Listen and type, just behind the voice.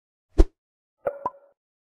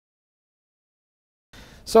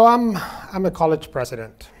So I'm a college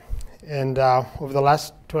president, and over the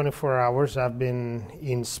last 24 hours, I've been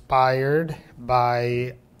inspired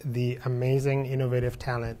by the amazing, innovative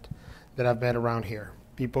talent that I've met around here.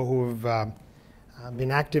 People who've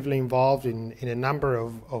been actively involved in a number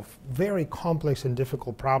of very complex and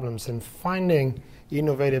difficult problems and finding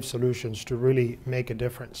innovative solutions to really make a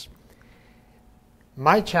difference.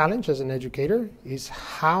 My challenge as an educator is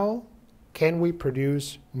how can we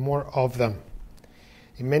produce more of them?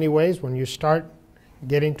 In many ways, when you start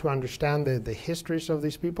getting to understand the histories of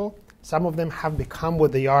these people, some of them have become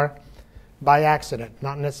what they are by accident,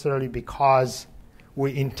 not necessarily because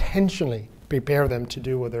we intentionally prepare them to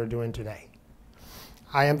do what they're doing today.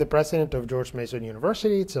 I am the president of George Mason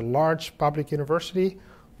University. It's a large public university,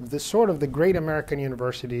 the sort of the great American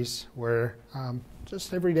universities where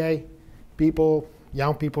just every day people,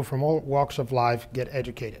 young people from all walks of life get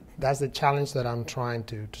educated. That's the challenge that I'm trying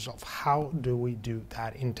to solve. How do we do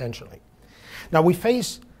that intentionally? Now, we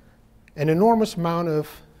face an enormous amount of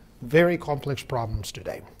very complex problems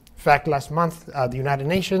today. In fact, last month, the United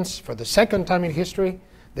Nations, for the second time in history,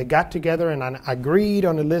 they got together and agreed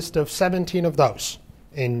on a list of 17 of those.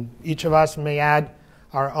 And each of us may add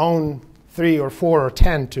our own 3 or 4 or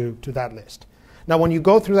 10 to that list. Now, when you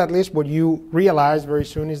go through that list, what you realize very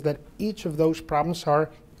soon is that each of those problems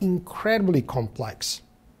are incredibly complex.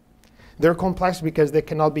 They're complex because they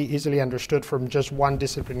cannot be easily understood from just one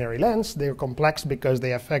disciplinary lens. They're complex because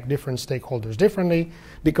they affect different stakeholders differently,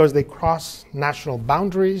 because they cross national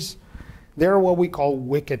boundaries. They're what we call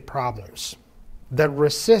wicked problems that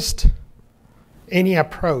resist any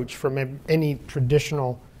approach from any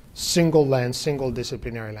traditional single lens, single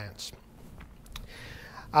disciplinary lens.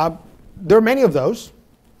 There are many of those,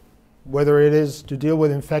 whether it is to deal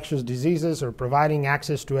with infectious diseases or providing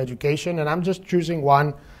access to education, and I'm just choosing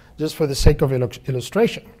one just for the sake of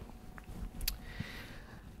illustration.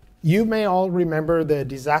 You may all remember the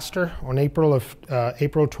disaster on April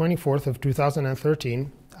 24th of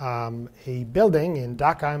 2013. A building in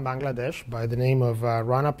Dhaka in Bangladesh by the name of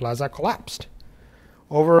Rana Plaza collapsed.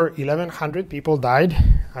 Over 1,100 people died.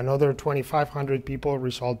 Another 2,500 people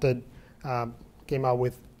came out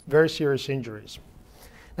with very serious injuries.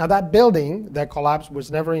 Now, that building that collapsed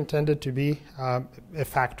was never intended to be a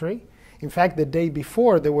factory. In fact, the day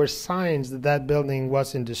before, there were signs that that building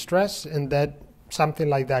was in distress and that something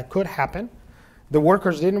like that could happen. The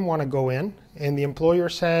workers didn't want to go in, and the employer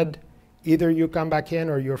said, either you come back in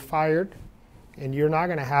or you're fired, and you're not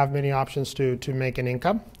going to have many options to make an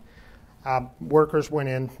income. Workers went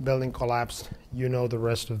in, building collapsed. You know the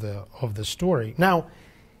rest of the story. Now,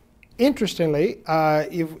 interestingly,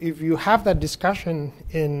 if you have that discussion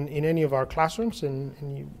in any of our classrooms,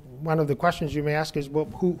 one of the questions you may ask is, well,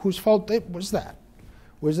 whose fault was that?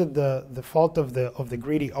 Was it the fault of the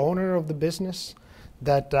greedy owner of the business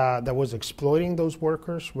that was exploiting those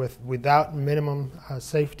workers without minimum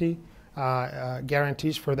safety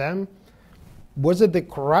guarantees for them? Was it the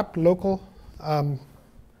corrupt local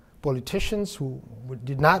politicians who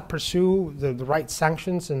did not pursue the right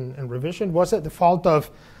sanctions and revision? Was it the fault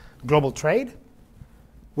of global trade?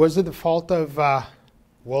 Was it the fault of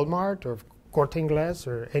Walmart or Corte Inglés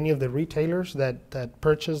or any of the retailers that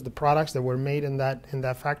purchased the products that were made in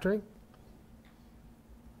that factory?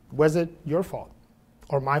 Was it your fault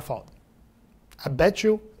or my fault? I bet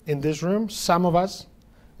you in this room, some of us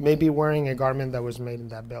may be wearing a garment that was made in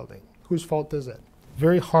that building. Whose fault is it?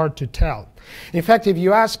 Very hard to tell. In fact, if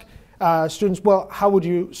you ask students, well, how would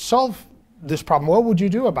you solve this problem? What would you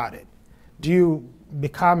do about it? Do you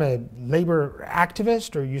become a labor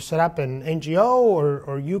activist, or you set up an NGO,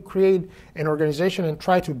 or you create an organization and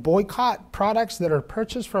try to boycott products that are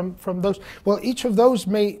purchased from those? Well, each of those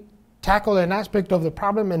may tackle an aspect of the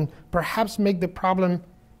problem and perhaps make the problem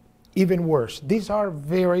even worse. These are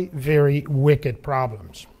very, very wicked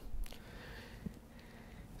problems.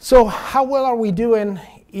 So how well are we doing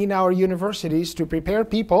in our universities to prepare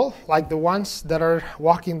people like the ones that are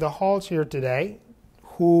walking the halls here today,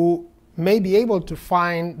 who may be able to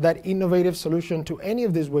find that innovative solution to any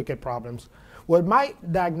of these wicked problems? Well, my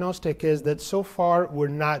diagnostic is that so far we're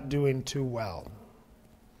not doing too well.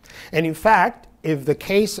 And in fact, if the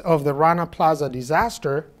case of the Rana Plaza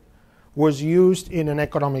disaster was used in an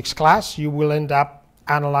economics class, you will end up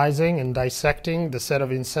analyzing and dissecting the set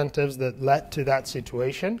of incentives that led to that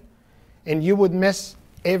situation, and you would miss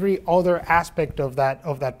every other aspect of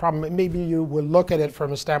that problem. Maybe you will look at it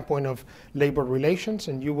from a standpoint of labor relations,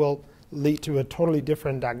 and you will lead to a totally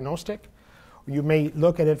different diagnostic. You may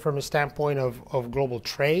look at it from a standpoint of global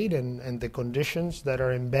trade and the conditions that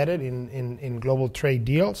are embedded in global trade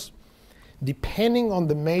deals. Depending on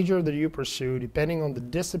the major that you pursue, depending on the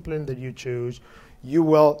discipline that you choose, you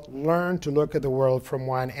will learn to look at the world from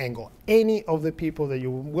one angle. Any of the people that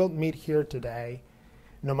you will meet here today,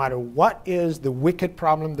 no matter what is the wicked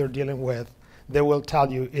problem they're dealing with, they will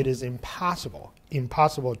tell you it is impossible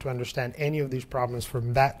to understand any of these problems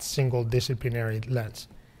from that single disciplinary lens.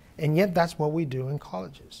 And yet that's what we do in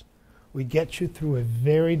colleges. We get you through a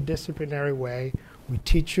very disciplinary way. We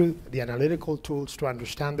teach you the analytical tools to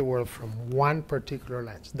understand the world from one particular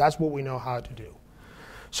lens. That's what we know how to do.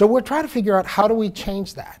 So we're trying to figure out, how do we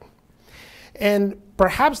change that? And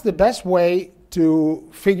perhaps the best way to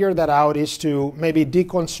figure that out is to maybe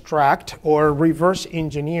deconstruct or reverse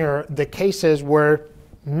engineer the cases where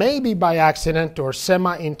maybe by accident or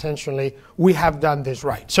semi-intentionally we have done this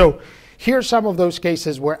right. So here's some of those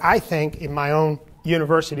cases where I think in my own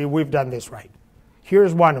university we've done this right.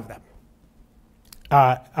 Here's one of them.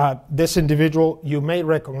 This individual, you may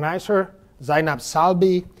recognize her, Zainab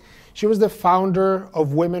Salbi. She was the founder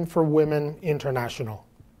of Women for Women International,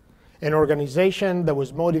 an organization that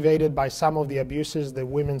was motivated by some of the abuses that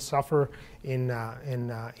women suffer in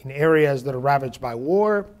areas that are ravaged by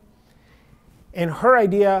war. And her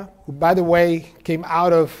idea, who, by the way, came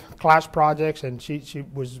out of class projects, and she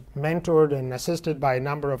was mentored and assisted by a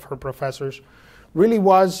number of her professors, really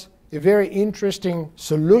was a very interesting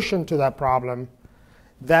solution to that problem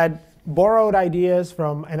that borrowed ideas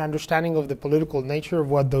from an understanding of the political nature of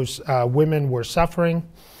what those women were suffering,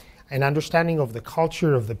 an understanding of the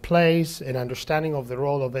culture of the place, an understanding of the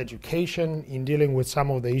role of education in dealing with some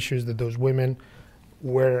of the issues that those women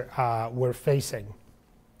were facing.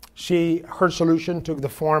 Her solution took the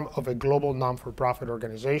form of a global non-for-profit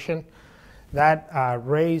organization that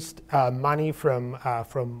raised money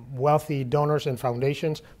from wealthy donors and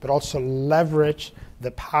foundations, but also leveraged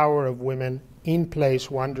the power of women in place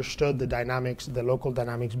who understood the dynamics, the local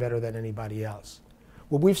dynamics, better than anybody else.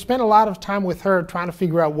 Well, we've spent a lot of time with her trying to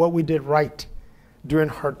figure out what we did right during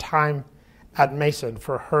her time at Mason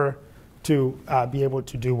for her to be able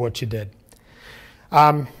to do what she did.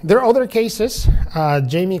 There are other cases.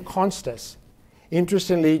 Jamie Constas.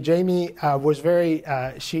 Interestingly, Jamie was very,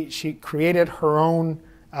 she created her own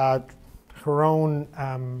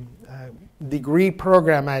degree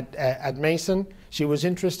program at Mason. She was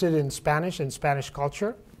interested in Spanish and Spanish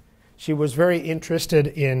culture. She was very interested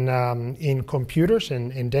in computers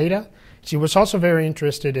and data. She was also very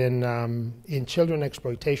interested in children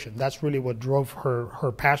exploitation. That's really what drove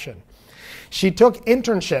her passion. She took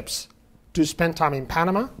internships to spend time in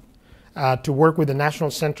Panama, to work with the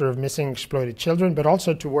National Center of Missing and Exploited Children, but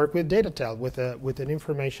also to work with Datatel, with an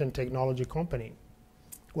information technology company.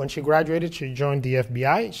 When she graduated, she joined the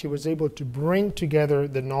FBI. She was able to bring together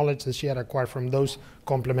the knowledge that she had acquired from those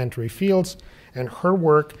complementary fields, and her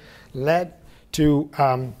work led to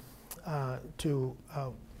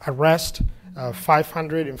arrest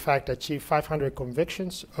 500, in fact, achieve 500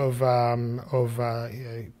 convictions of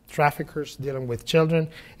traffickers dealing with children,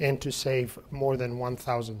 and to save more than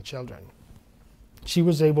 1,000 children. She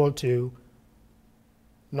was able to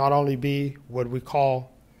not only be what we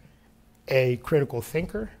call a critical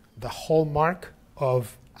thinker, the hallmark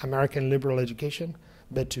of American liberal education,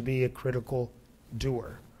 but to be a critical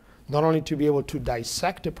doer. Not only to be able to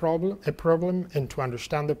dissect a problem and to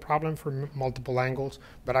understand the problem from multiple angles,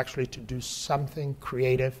 but actually to do something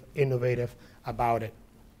creative, innovative about it.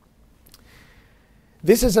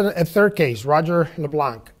 This is a third case, Roger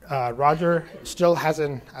LeBlanc. Roger still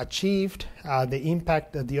hasn't achieved the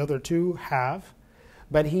impact that the other two have,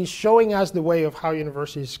 but he's showing us the way of how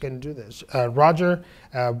universities can do this. Roger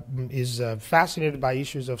is fascinated by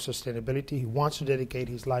issues of sustainability. He wants to dedicate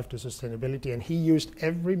his life to sustainability, and he used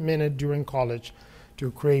every minute during college to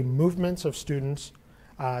create movements of students,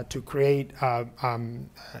 to create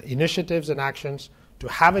initiatives and actions to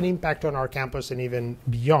have an impact on our campus and even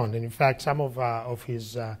beyond. And in fact, some of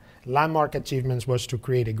his landmark achievements was to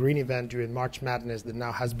create a green event during March Madness that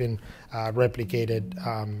now has been replicated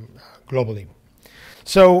globally.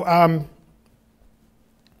 So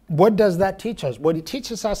what does that teach us? What it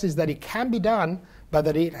teaches us is that it can be done, but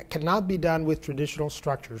that it cannot be done with traditional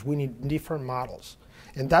structures. We need different models.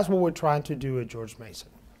 And that's what we're trying to do at George Mason.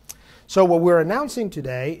 So what we're announcing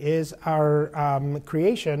today is our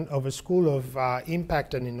creation of a School of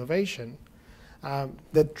Impact and Innovation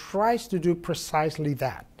that tries to do precisely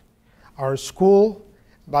that. Our school,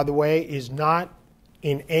 by the way, is not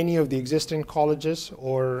in any of the existing colleges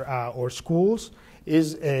or schools.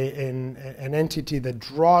 Is an entity that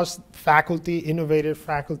draws faculty, innovative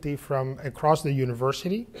faculty from across the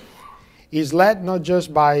university, is led not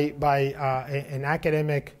just by an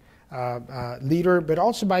academic leader, but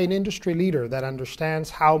also by an industry leader that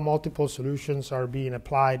understands how multiple solutions are being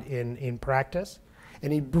applied in practice,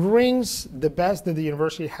 And it brings the best that the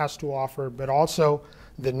university has to offer, but also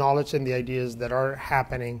the knowledge and the ideas that are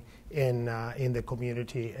happening in the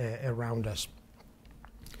community around us.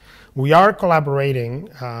 We are collaborating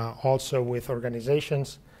also with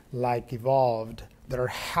organizations like Evolved that are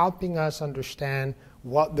helping us understand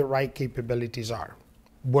what the right capabilities are.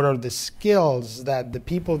 What are the skills that the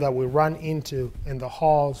people that we run into in the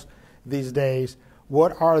halls these days,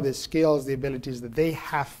 what are the skills, the abilities that they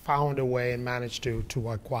have found a way and managed to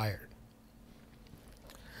acquire?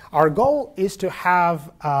 Our goal is to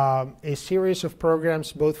have a series of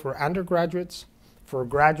programs both for undergraduates, for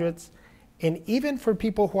graduates, and even for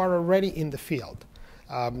people who are already in the field.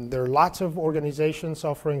 There are lots of organizations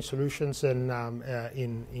offering solutions in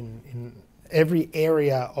every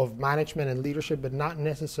area of management and leadership, but not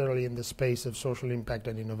necessarily in the space of social impact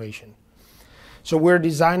and innovation. So we're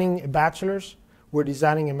designing a bachelor's, we're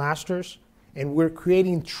designing a master's, and we're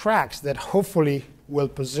creating tracks that hopefully will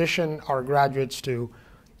position our graduates to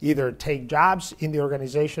either take jobs in the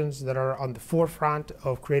organizations that are on the forefront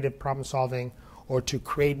of creative problem solving, or to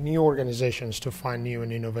create new organizations to find new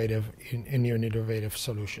and innovative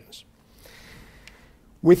solutions.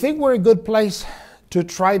 We think we're a good place to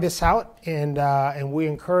try this out, and we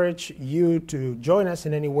encourage you to join us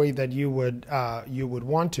in any way that you would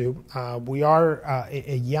want to. We are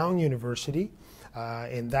a young university,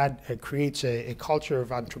 and that creates a culture of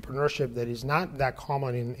entrepreneurship that is not that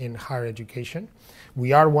common in higher education.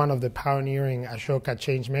 We are one of the pioneering Ashoka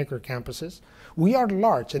Changemaker campuses. We are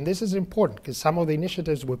large, and this is important because some of the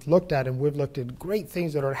initiatives we've looked at, and we've looked at great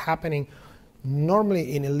things that are happening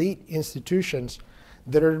normally in elite institutions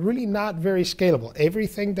that are really not very scalable.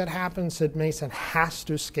 Everything that happens at Mason has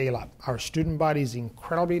to scale up. Our student body is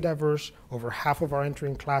incredibly diverse. Over half of our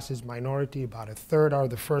entering class is minority. About a third are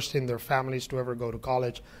the first in their families to ever go to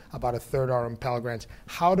college. About a third are on Pell Grants.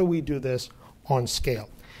 How do we do this on scale?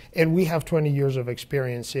 And we have 20 years of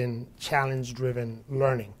experience in challenge-driven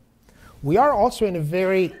learning. We are also in a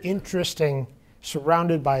very interesting,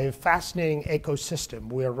 surrounded by a fascinating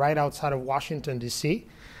ecosystem. We are right outside of Washington, D.C.,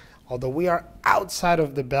 although we are outside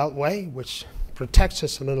of the Beltway, which protects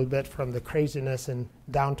us a little bit from the craziness in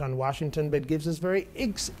downtown Washington, but gives us very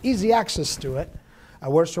easy access to it.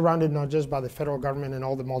 We're surrounded not just by the federal government and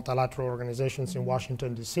all the multilateral organizations in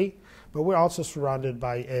Washington, D.C., but we're also surrounded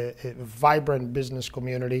by a vibrant business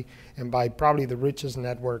community and by probably the richest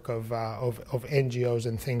network of NGOs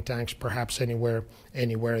and think tanks perhaps anywhere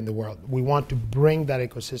in the world. We want to bring that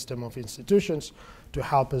ecosystem of institutions to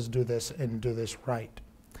help us do this and do this right.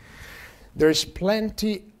 There is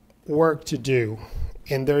plenty work to do,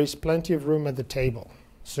 and there is plenty of room at the table.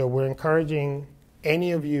 So we're encouraging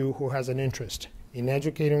any of you who has an interest in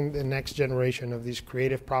educating the next generation of these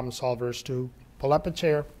creative problem solvers to pull up a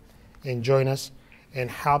chair and join us and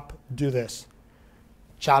help do this.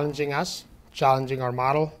 Challenging us, challenging our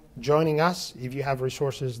model, joining us if you have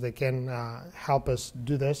resources that can help us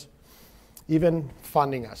do this, even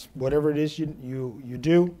funding us. Whatever it is you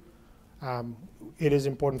do, it is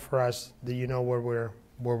important for us that you know where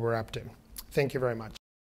we're up to. Thank you very much.